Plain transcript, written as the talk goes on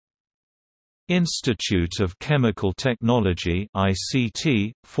Institute of Chemical Technology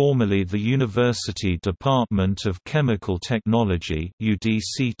 (ICT), formerly the University Department of Chemical Technology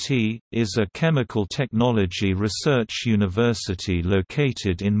 (UDCT), is a chemical technology research university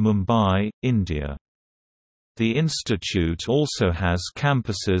located in Mumbai, India. The institute also has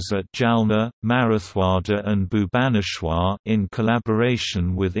campuses at Jalna, Marathwada and Bhubaneswar in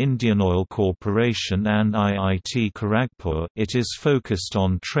collaboration with Indian Oil Corporation and IIT Kharagpur. It is focused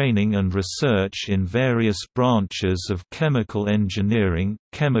on training and research in various branches of chemical engineering,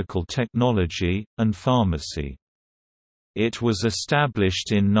 chemical technology, and pharmacy. It was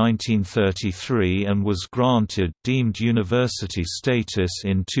established in 1933 and was granted deemed university status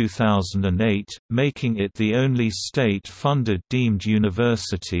in 2008, making it the only state-funded deemed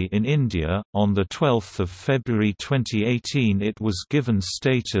university in India. On the 12th of February 2018, it was given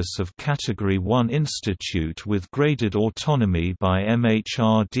status of Category 1 institute with graded autonomy by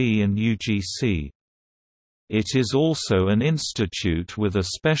MHRD and UGC. It is also an institute with a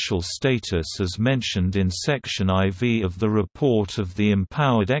special status as mentioned in Section iThe of the report of the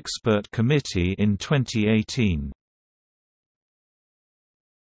Empowered Expert Committee in 2018.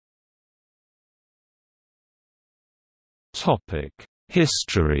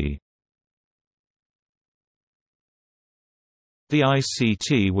 History. The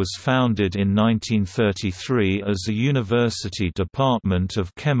ICT was founded in 1933 as a University Department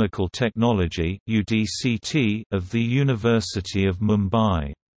of Chemical Technology (UDCT) of the University of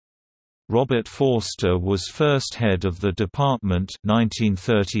Mumbai. Robert Forster was first head of the department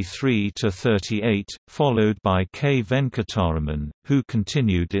 1933–38, followed by K. Venkataraman, who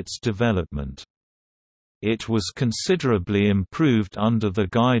continued its development. It was considerably improved under the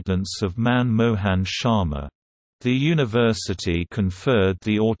guidance of Man Mohan Sharma. The university conferred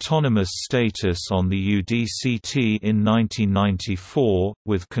the autonomous status on the UDCT in 1994,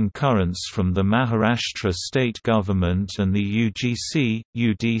 with concurrence from the Maharashtra state government and the UGC.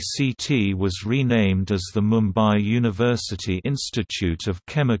 UDCT was renamed as the Mumbai University Institute of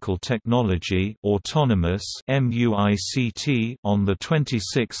Chemical Technology Autonomous (MUICT) on the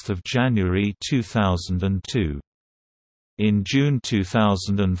 26th of January 2002. In June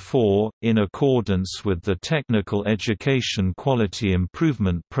 2004, in accordance with the Technical Education Quality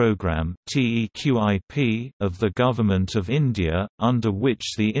Improvement Programme (TEQIP) of the Government of India, under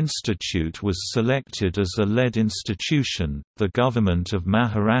which the institute was selected as a lead institution, the Government of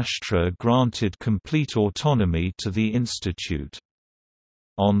Maharashtra granted complete autonomy to the institute.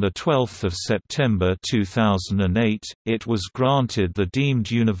 On 12 September 2008, it was granted the deemed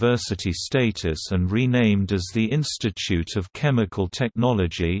university status and renamed as the Institute of Chemical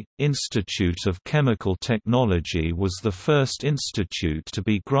Technology. Institute of Chemical Technology was the first institute to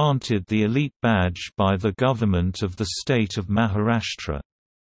be granted the elite badge by the government of the state of Maharashtra.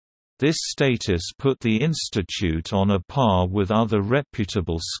 This status put the institute on a par with other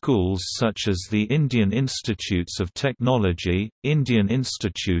reputable schools such as the Indian Institutes of Technology, Indian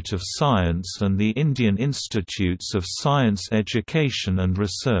Institute of Science and the Indian Institutes of Science Education and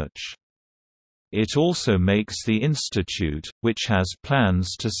Research. It also makes the institute, which has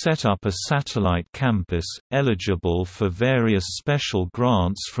plans to set up a satellite campus, eligible for various special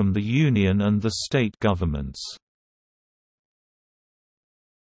grants from the union and the state governments.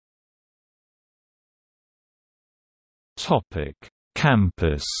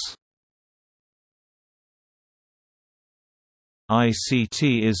 Campus.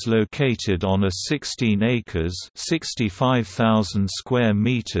 ICT is located on a 16 acres (65,000 square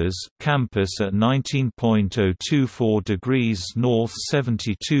meters) campus at 19.024 degrees north,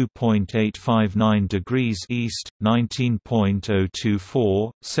 72.859 degrees east,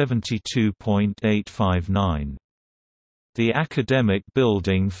 19.024, 72.859. The academic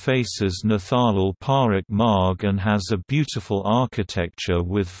building faces Nathalal Parak Marg and has a beautiful architecture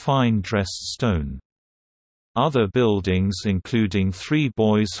with fine dressed stone. Other buildings including 3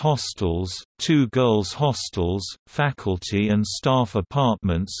 boys' hostels, 2 girls' hostels, faculty and staff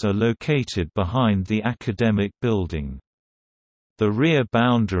apartments are located behind the academic building. The rear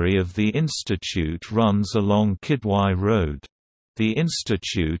boundary of the institute runs along Kidwai Road. The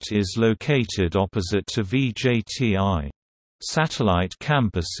institute is located opposite to VJTI. Satellite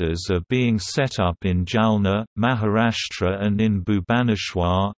campuses are being set up in Jalna, Maharashtra and in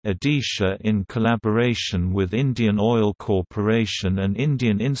Bhubaneswar, Odisha in collaboration with Indian Oil Corporation and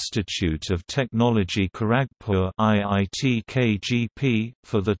Indian Institute of Technology Kharagpur (IIT KGP).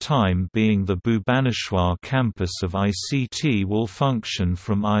 For the time being, the Bhubaneswar campus of ICT will function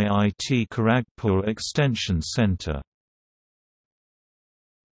from IIT Kharagpur Extension Centre.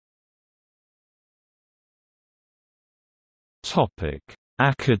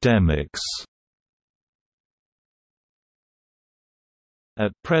 Academics.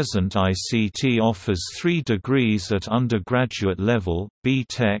 At present ICT offers 3 degrees at undergraduate level,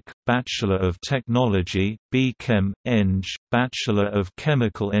 B.Tech, Bachelor of Technology, B.Chem, Eng, Bachelor of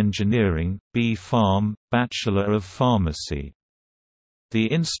Chemical Engineering, B.Pharm, Bachelor of Pharmacy. The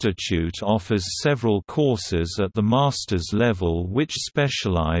institute offers several courses at the master's level which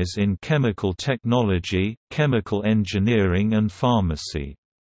specialize in chemical technology, chemical engineering and pharmacy.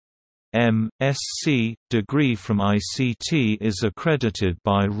 M.Sc. degree from ICT is accredited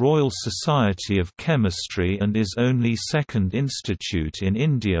by Royal Society of Chemistry and is only second institute in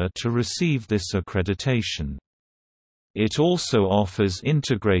India to receive this accreditation. It also offers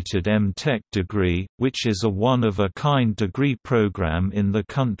integrated M.Tech degree, which is a one-of-a-kind degree program in the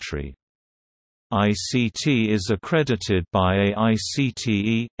country. ICT is accredited by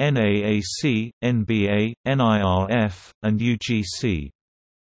AICTE, NAAC, NBA, NIRF, and UGC.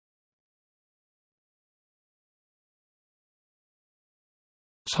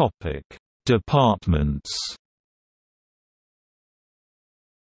 Departments.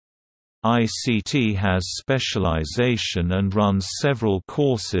 ICT has specialization and runs several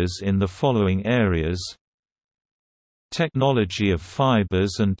courses in the following areas: Technology of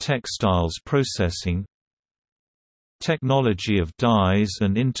Fibers and Textiles Processing, Technology of Dyes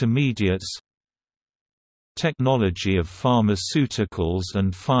and Intermediates, Technology of Pharmaceuticals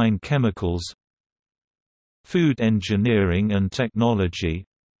and Fine Chemicals, Food Engineering and Technology,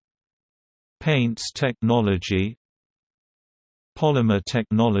 Paints Technology, Polymer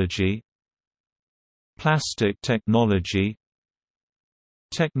Technology, Plastic Technology,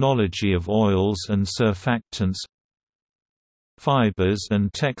 Technology of Oils and Surfactants, Fibers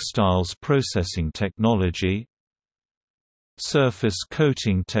and Textiles Processing Technology, Surface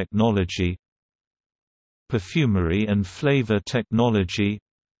Coating Technology, Perfumery and Flavor Technology,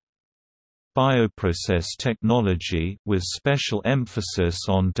 Bioprocess Technology with special emphasis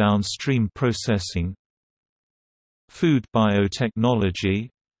on downstream processing, Food Biotechnology,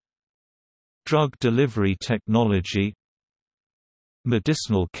 Drug Delivery Technology,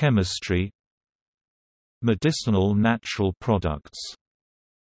 Medicinal Chemistry, Medicinal Natural Products.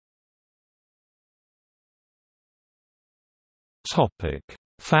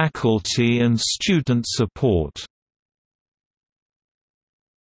 Faculty and student support.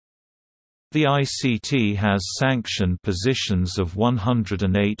 The ICT has sanctioned positions of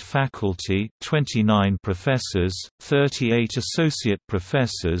 108 faculty, 29 professors, 38 associate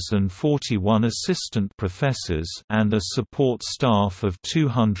professors and 41 assistant professors, and a support staff of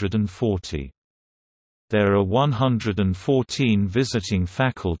 240. There are 114 visiting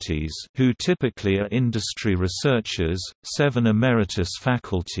faculties who typically are industry researchers, 7 emeritus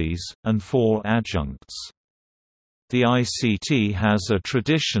faculties, and 4 adjuncts. The ICT has a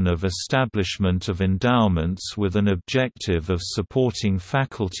tradition of establishment of endowments with an objective of supporting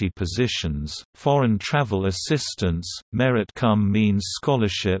faculty positions, foreign travel assistance, merit-cum-means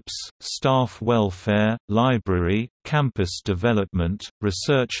scholarships, staff welfare, library, campus development,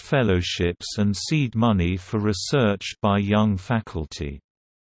 research fellowships and seed money for research by young faculty.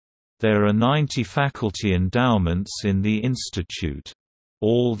 There are 90 faculty endowments in the institute.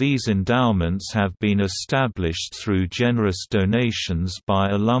 All these endowments have been established through generous donations by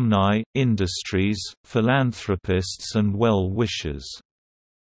alumni, industries, philanthropists and well-wishers.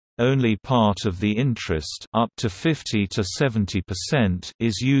 Only part of the interest, up to 50 to 70%,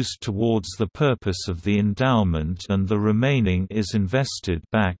 is used towards the purpose of the endowment and the remaining is invested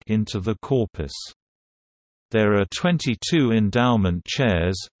back into the corpus. There are 22 endowment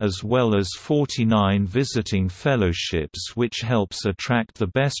chairs, as well as 49 visiting fellowships, which helps attract the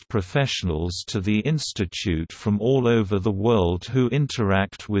best professionals to the institute from all over the world who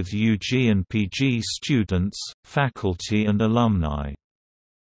interact with UG and PG students, faculty and alumni.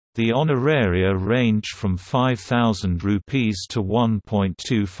 The honoraria range from 5,000 rupees to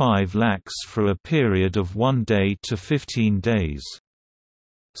 1.25 lakhs for a period of 1 day to 15 days.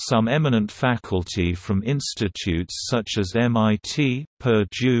 Some eminent faculty from institutes such as MIT,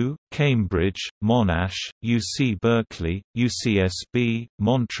 Purdue, Cambridge, Monash, UC Berkeley, UCSB,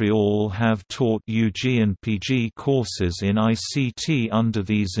 Montreal have taught UG and PG courses in ICT under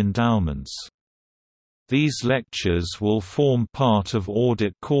these endowments. These lectures will form part of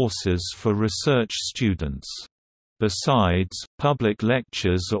audit courses for research students. Besides, public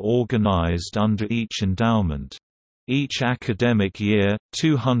lectures are organized under each endowment. Each academic year,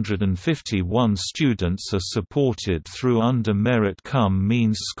 251 students are supported through under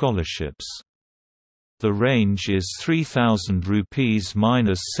merit-cum-means scholarships. The range is 3,000 rupees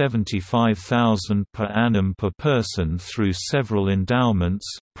minus 75,000 per annum per person through several endowments,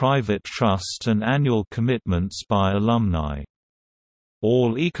 private trust and annual commitments by alumni.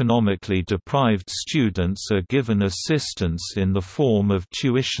 All economically deprived students are given assistance in the form of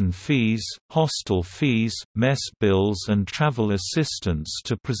tuition fees, hostel fees, mess bills and travel assistance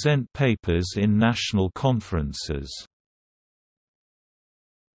to present papers in national conferences.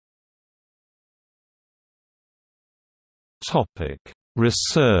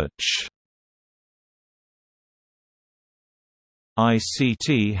 Research.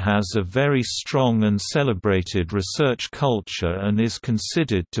 ICT has a very strong and celebrated research culture and is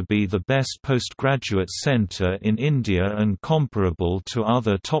considered to be the best postgraduate centre in India and comparable to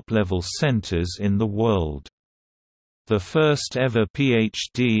other top-level centres in the world. The first ever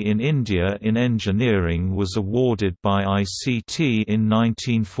PhD in India in engineering was awarded by ICT in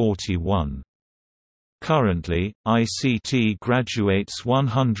 1941. Currently, ICT graduates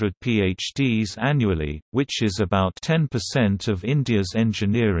 100 PhDs annually, which is about 10% of India's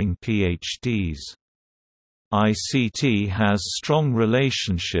engineering PhDs. ICT has strong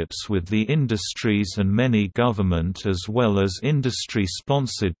relationships with the industries and many government as well as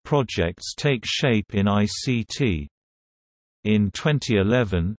industry-sponsored projects take shape in ICT. In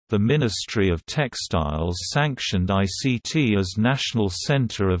 2011, the Ministry of Textiles sanctioned ICT as National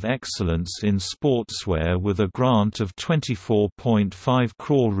Centre of Excellence in Sportswear with a grant of 24.5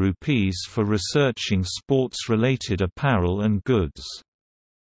 crore rupees for researching sports-related apparel and goods.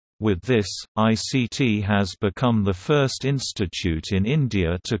 With this, ICT has become the first institute in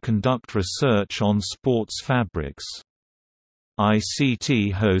India to conduct research on sports fabrics.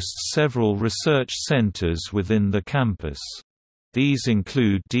 ICT hosts several research centres within the campus. These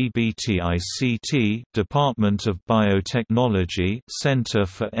include DBT-ICT, Department of Biotechnology, Center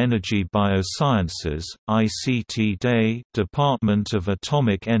for Energy Biosciences, ICT Day, Department of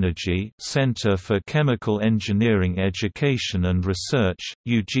Atomic Energy, Center for Chemical Engineering Education and Research,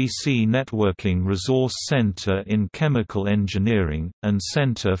 UGC Networking Resource Center in Chemical Engineering, and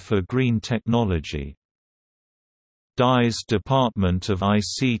Center for Green Technology. Dyes Department of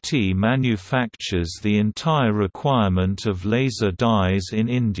ICT manufactures the entire requirement of laser dyes in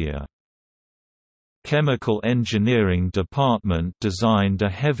India. Chemical Engineering Department designed a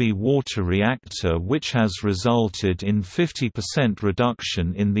heavy water reactor which has resulted in 50%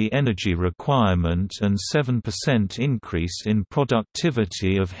 reduction in the energy requirement and 7% increase in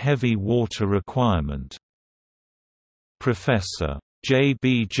productivity of heavy water requirement. Professor J.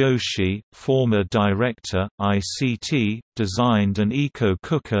 B. Joshi, former director, ICT, designed an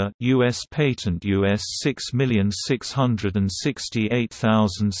eco-cooker US patent US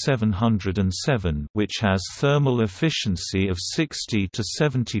 6,668,707 which has thermal efficiency of 60 to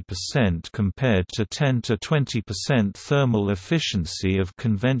 70% compared to 10 to 20% thermal efficiency of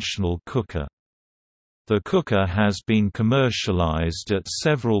conventional cooker. The cooker has been commercialized at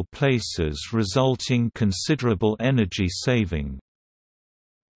several places resulting considerable energy saving.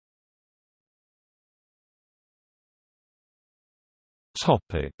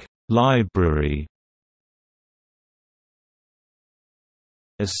 Library.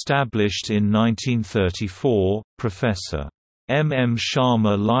 Established in 1934, Professor M. M.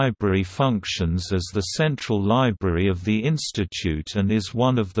 Sharma Library functions as the central library of the institute and is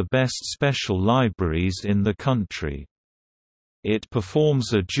one of the best special libraries in the country. It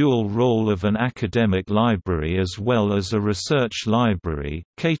performs a dual role of an academic library as well as a research library,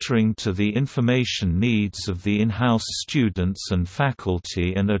 catering to the information needs of the in-house students and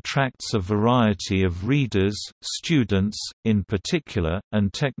faculty and attracts a variety of readers, students, in particular,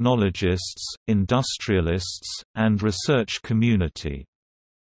 and technologists, industrialists, and research community.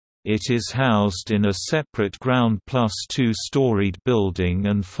 It is housed in a separate ground plus two-storied building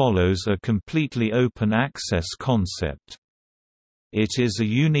and follows a completely open access concept. It is a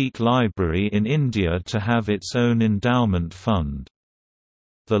unique library in India to have its own endowment fund.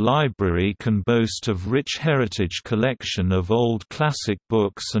 The library can boast of rich heritage collection of old classic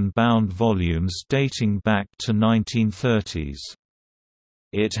books and bound volumes dating back to 1930s.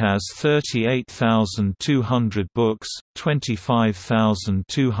 It has 38,200 books,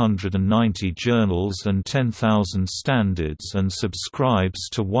 25,290 journals and 10,000 standards and subscribes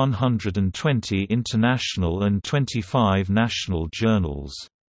to 120 international and 25 national journals.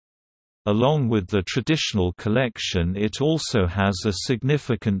 Along with the traditional collection, it also has a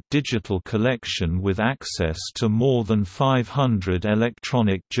significant digital collection with access to more than 500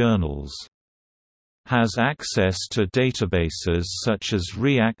 electronic journals. Has access to databases such as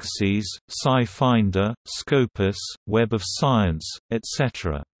Reaxys, SciFinder, Scopus, Web of Science,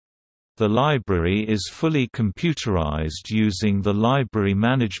 etc. The library is fully computerized using the library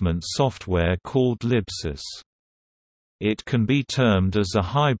management software called Libsys. It can be termed as a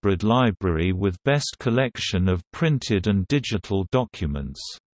hybrid library with best collection of printed and digital documents.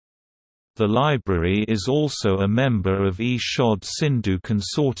 The library is also a member of Ishod Sindhu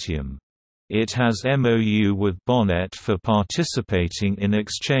Consortium. It has MOU with Bonnet for participating in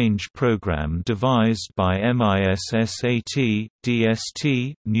exchange program devised by MISSAT,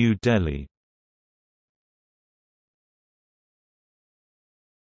 DST, New Delhi.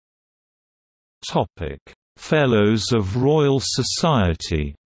 Fellows of Royal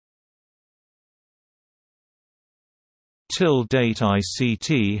Society. Till date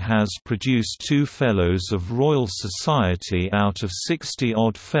ICT has produced 2 Fellows of Royal Society out of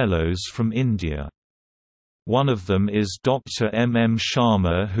 60-odd Fellows from India. One of them is Dr. M. M.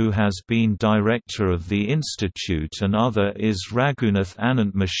 Sharma, who has been Director of the Institute, and other is Raghunath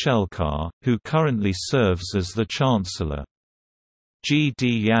Anant Mishelkar, who currently serves as the Chancellor. G.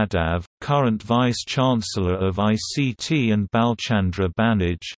 D. Yadav, current Vice-Chancellor of ICT, and Balchandra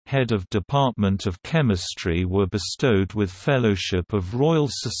Banerjee, Head of Department of Chemistry, were bestowed with Fellowship of Royal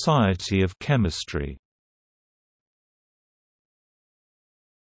Society of Chemistry.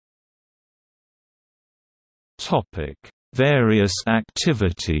 Various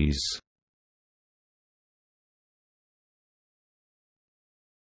activities.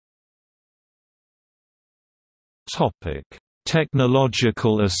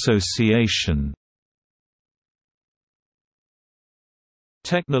 Technological Association.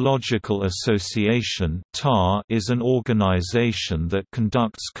 Technological Association is an organization that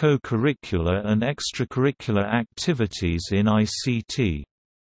conducts co-curricular and extracurricular activities in ICT.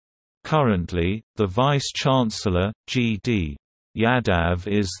 Currently, the Vice-Chancellor, G.D. Yadav,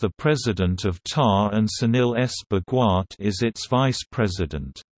 is the President of TAR and Sunil S. Bhagwat is its Vice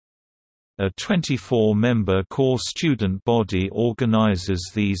President. A 24-member core student body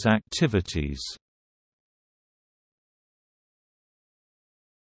organizes these activities.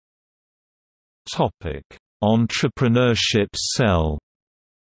 Entrepreneurship Cell.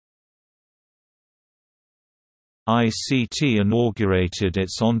 ICT inaugurated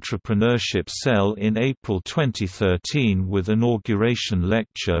its Entrepreneurship Cell in April 2013 with inauguration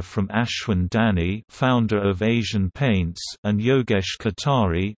lecture from Ashwin Dani, founder of Asian Paints, and Yogesh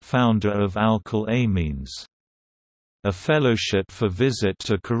Katari, founder of Alkyl Amines. A fellowship for visit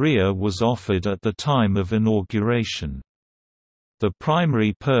to Korea was offered at the time of inauguration. The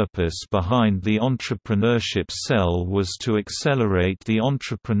primary purpose behind the Entrepreneurship Cell was to accelerate the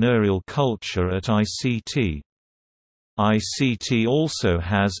entrepreneurial culture at ICT. ICT also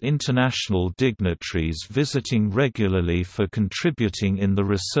has international dignitaries visiting regularly for contributing in the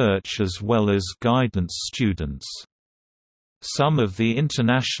research as well as guidance students. Some of the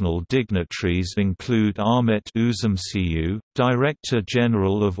international dignitaries include Amit Uzumciu, Director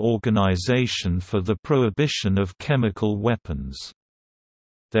General of Organization for the Prohibition of Chemical Weapons.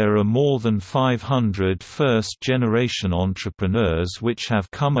 There are more than 500 first-generation entrepreneurs which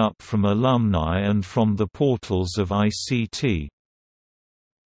have come up from alumni and from the portals of ICT.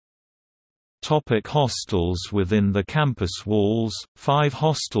 Hostels. Within the campus walls, 5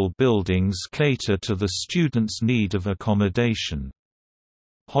 hostel buildings cater to the students' need of accommodation.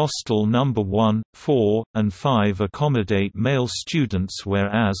 Hostel number 1, 4, and 5 accommodate male students,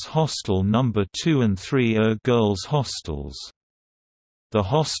 whereas hostel number 2 and 3 are girls' hostels. The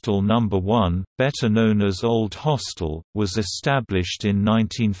hostel number 1, better known as Old Hostel, was established in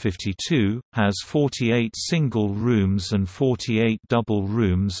 1952, has 48 single rooms and 48 double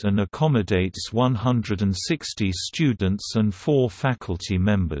rooms and accommodates 160 students and 4 faculty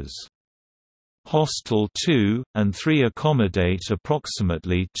members. Hostel 2 and 3 accommodate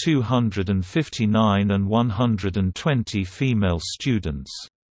approximately 259 and 120 female students.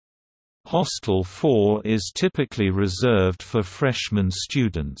 Hostel 4 is typically reserved for freshman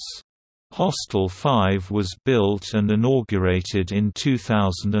students. Hostel 5 was built and inaugurated in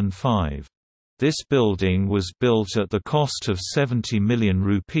 2005. This building was built at the cost of 70 million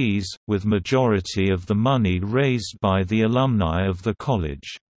rupees, with majority of the money raised by the alumni of the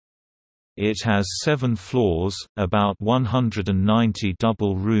college. It has 7 floors, about 190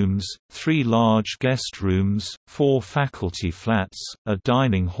 double rooms, 3 large guest rooms, 4 faculty flats, a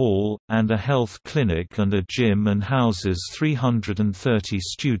dining hall, and a health clinic and a gym, and houses 330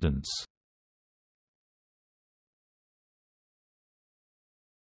 students.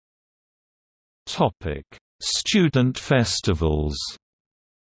 Student festivals.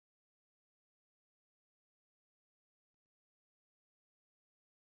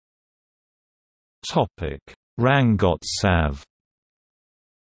 Rangotsav.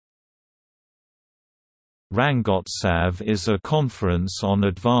 Rangotsav is a conference on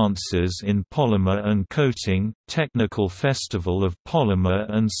advances in polymer and coating, technical festival of polymer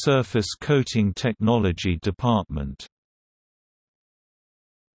and surface coating technology department.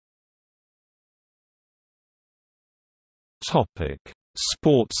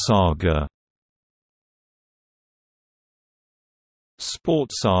 Sportsaga.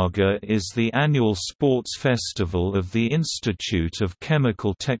 Sportsaga is the annual sports festival of the Institute of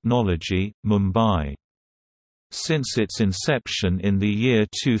Chemical Technology, Mumbai. Since its inception in the year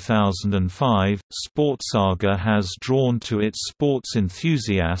 2005, Sportsaga has drawn to its sports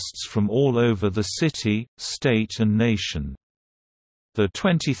enthusiasts from all over the city, state and nation. The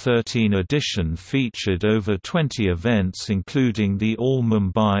 2013 edition featured over 20 events including the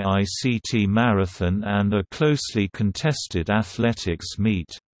All-Mumbai ICT Marathon and a closely contested athletics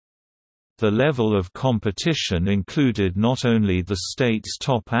meet. The level of competition included not only the state's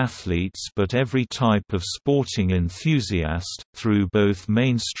top athletes but every type of sporting enthusiast, through both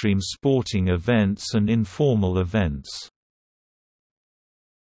mainstream sporting events and informal events.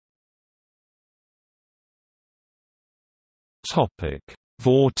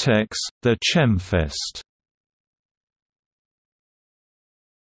 Vortex, the Chemfest.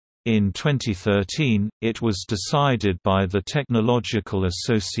 In 2013, it was decided by the Technological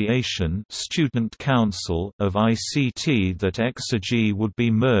Association Student Council of ICT that Exergy would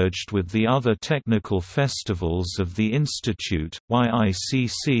be merged with the other technical festivals of the Institute,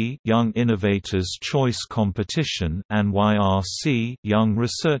 YICC Young Innovators Choice Competition and YRC Young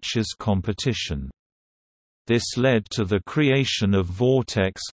Researchers Competition. This led to the creation of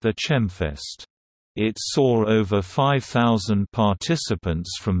Vortex, the Chemfest. It saw over 5,000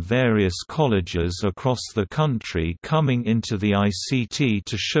 participants from various colleges across the country coming into the ICT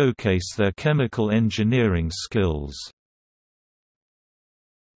to showcase their chemical engineering skills.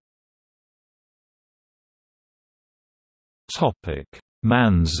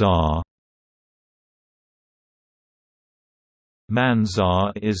 Manzar.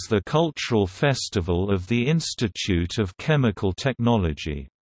 Manzar is the cultural festival of the Institute of Chemical Technology.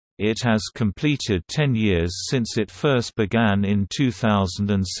 It has completed 10 years since it first began in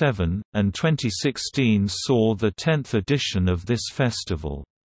 2007, and 2016 saw the 10th edition of this festival.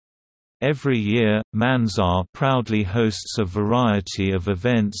 Every year, Manzar proudly hosts a variety of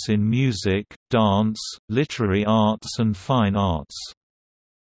events in music, dance, literary arts and fine arts.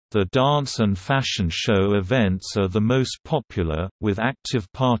 The dance and fashion show events are the most popular, with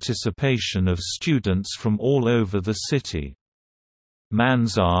active participation of students from all over the city.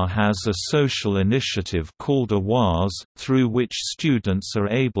 Manzar has a social initiative called Awaz, through which students are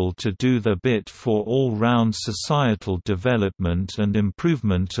able to do their bit for all-round societal development and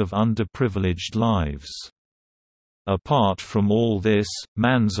improvement of underprivileged lives. Apart from all this,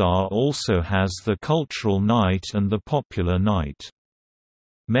 Manzar also has the Cultural Night and the Popular Night.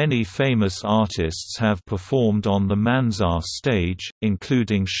 Many famous artists have performed on the Manzar stage,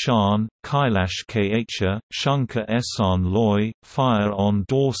 including Shan, Kailash Khetra, Shankar Ehsan Loy, Fire on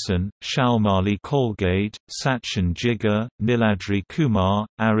Dawson, Shalmali Colgate, Sachin Jigar, Niladri Kumar,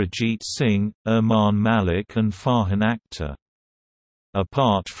 Arijit Singh, Arman Malik and Farhan Akhtar.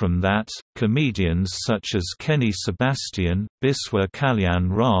 Apart from that, comedians such as Kenny Sebastian, Biswa Kalyan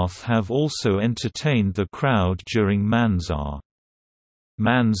Rath have also entertained the crowd during Manzar.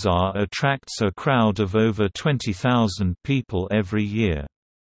 Manzar attracts a crowd of over 20,000 people every year.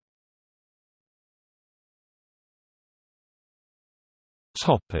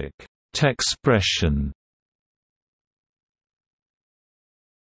 Texpression.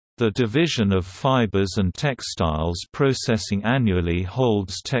 The Division of Fibers and Textiles Processing annually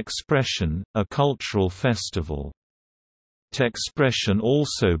holds Texpression, a cultural festival. Texpression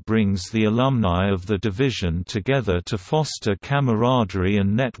also brings the alumni of the division together to foster camaraderie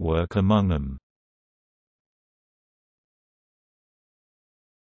and network among them.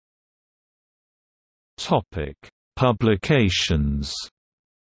 Publications.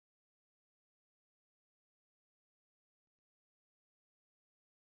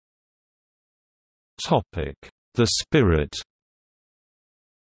 The Spirit.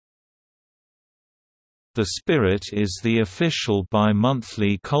 The Spirit is the official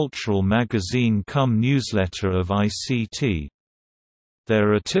bi-monthly cultural magazine cum newsletter of ICT.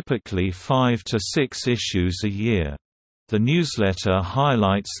 There are typically 5 to 6 issues a year. The newsletter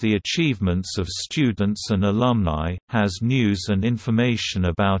highlights the achievements of students and alumni, has news and information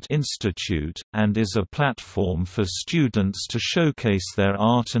about institute, and is a platform for students to showcase their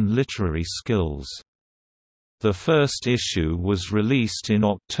art and literary skills. The first issue was released in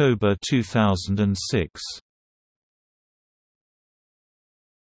October 2006.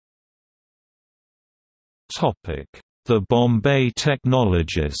 The Bombay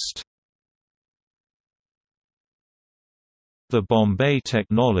Technologist. The Bombay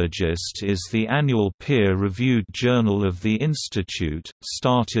Technologist is the annual peer-reviewed journal of the Institute,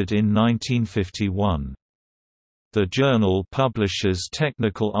 started in 1951. The journal publishes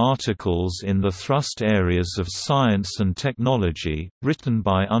technical articles in the thrust areas of science and technology, written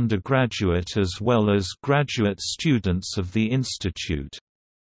by undergraduate as well as graduate students of the Institute.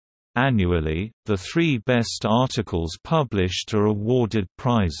 Annually, the 3 best articles published are awarded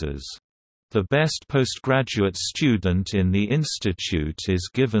prizes. The best postgraduate student in the institute is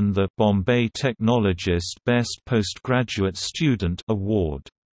given the Bombay Technologist Best Postgraduate Student Award.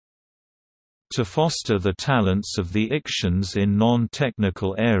 To foster the talents of the Ictians in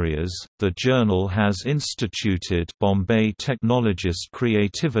non-technical areas, the journal has instituted Bombay Technologist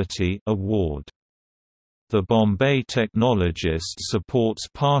Creativity Award. The Bombay Technologist supports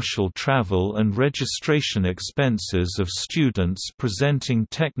partial travel and registration expenses of students presenting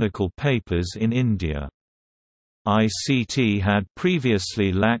technical papers in India. ICT had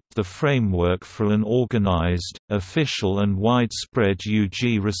previously lacked the framework for an organized, official and widespread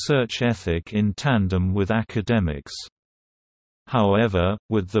UG research ethic in tandem with academics. However,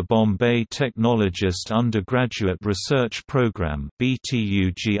 with the Bombay Technologist Undergraduate Research Programme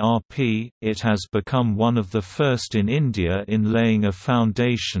 (BTUGRP), it has become one of the first in India in laying a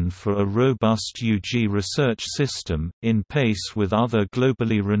foundation for a robust UG research system, in pace with other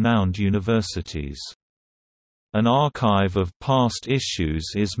globally renowned universities. An archive of past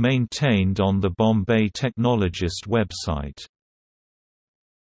issues is maintained on the Bombay Technologist website.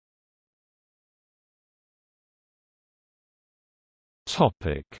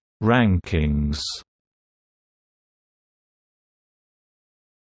 Rankings.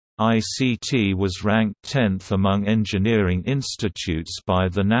 ICT was ranked 10th among engineering institutes by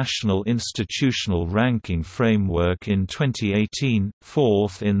the National Institutional Ranking Framework in 2018,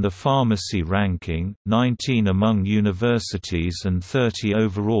 4th in the pharmacy ranking, 19 among universities and 30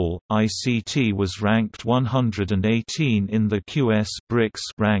 overall. ICT was ranked 118 in the QS-BRICS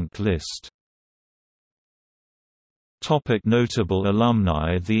rank list. Notable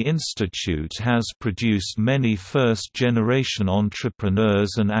alumni. The institute has produced many first-generation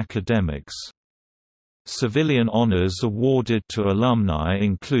entrepreneurs and academics. Civilian honors awarded to alumni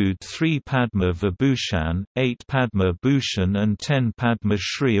include 3 Padma Vibhushan, 8 Padma Bhushan and 10 Padma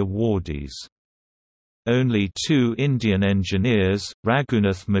Shri awardees. Only 2 Indian engineers,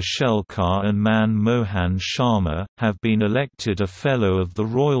 Raghunath Mishelkar and Man Mohan Sharma, have been elected a Fellow of the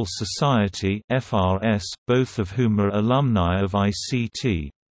Royal Society (FRS), both of whom are alumni of ICT.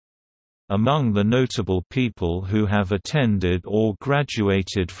 Among the notable people who have attended or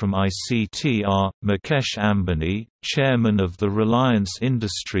graduated from ICT are, Mukesh Ambani, Chairman of the Reliance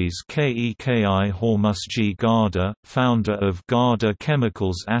Industries KEKI Hormusji Garda, founder of Garda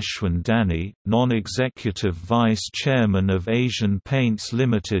Chemicals Ashwin Dani, Non-Executive Vice Chairman of Asian Paints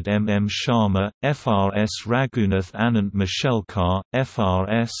Limited MM Sharma, FRS Raghunath Anant Mishelkar,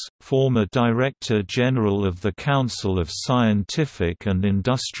 FRS, former Director General of the Council of Scientific and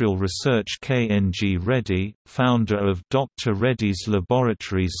Industrial Research KNG Reddy, founder of Dr. Reddy's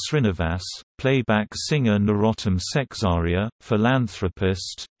Laboratories Srinivas, playback singer Narottam Seksaria,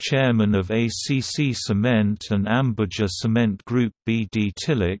 philanthropist, chairman of ACC Cement and Ambuja Cement Group BD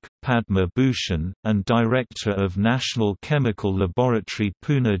Tilak, Padma Bhushan, and director of National Chemical Laboratory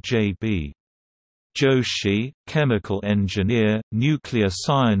Pune JB Joshi, chemical engineer, nuclear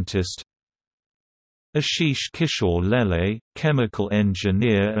scientist. Ashish Kishore Lele, chemical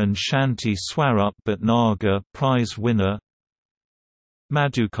engineer and Shanti Swarup Bhatnagar Prize winner.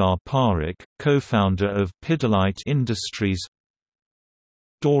 Madhukar Parekh, co-founder of Pidilite Industries.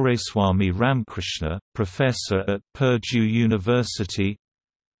 Doraiswamy Ramkrishna, professor at Purdue University.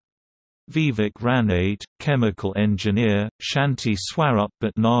 Vivek Ranade, chemical engineer, Shanti Swarup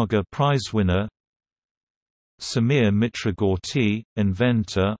Bhatnagar Prize winner. Samir Mitragorti,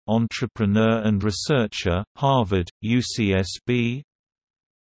 inventor, entrepreneur and researcher, Harvard, UCSB.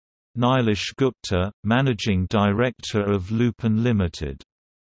 Nilesh Gupta, managing director of Lupin Limited.